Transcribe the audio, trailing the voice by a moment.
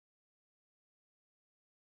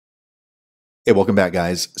Hey, welcome back,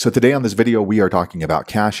 guys. So today on this video, we are talking about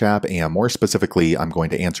Cash App, and more specifically, I'm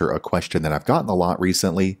going to answer a question that I've gotten a lot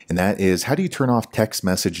recently, and that is, how do you turn off text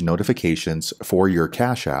message notifications for your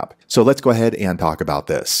Cash App? So let's go ahead and talk about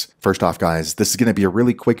this. First off, guys, this is going to be a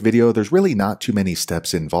really quick video. There's really not too many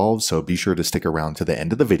steps involved, so be sure to stick around to the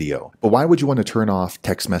end of the video. But why would you want to turn off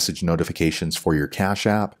text message notifications for your Cash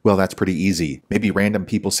App? Well, that's pretty easy. Maybe random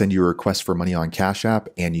people send you a request for money on Cash App,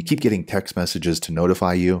 and you keep getting text messages to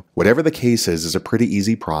notify you. Whatever the case is a pretty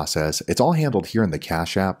easy process. It's all handled here in the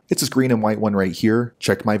Cash App. It's this green and white one right here.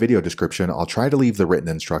 Check my video description. I'll try to leave the written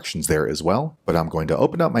instructions there as well, but I'm going to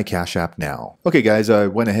open up my Cash App now. Okay guys, I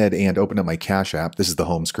went ahead and opened up my Cash App. This is the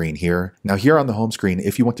home screen here. Now here on the home screen,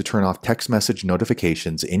 if you want to turn off text message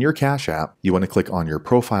notifications in your Cash App, you want to click on your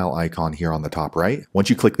profile icon here on the top right. Once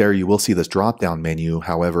you click there, you will see this drop down menu.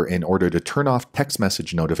 However, in order to turn off text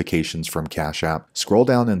message notifications from Cash App, scroll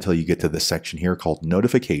down until you get to this section here called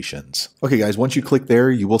notifications. Okay guys, once you click there,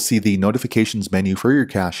 you will see the notifications menu for your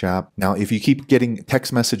Cash App. Now, if you keep getting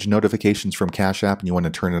text message notifications from Cash App and you want to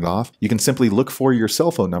turn it off, you can simply look for your cell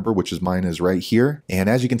phone number, which is mine is right here. And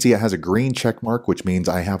as you can see, it has a green check mark, which means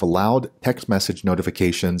I have allowed text message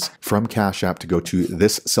notifications from Cash App to go to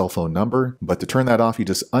this cell phone number. But to turn that off, you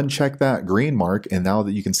just uncheck that green mark. And now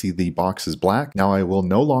that you can see the box is black, now I will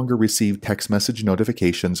no longer receive text message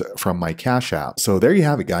notifications from my Cash App. So there you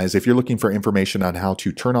have it, guys. If you're looking for information on how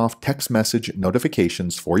to turn off text message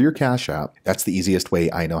notifications for your Cash App, that's the easiest way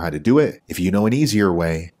I know how to do it. If you know an easier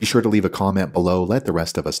way, be sure to leave a comment below. Let the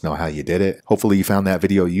rest of us know how you did it. Hopefully you found that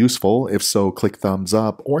video useful. If so, click thumbs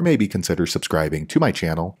up or maybe consider subscribing to my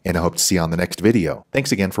channel, and I hope to see you on the next video.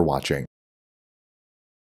 Thanks again for watching.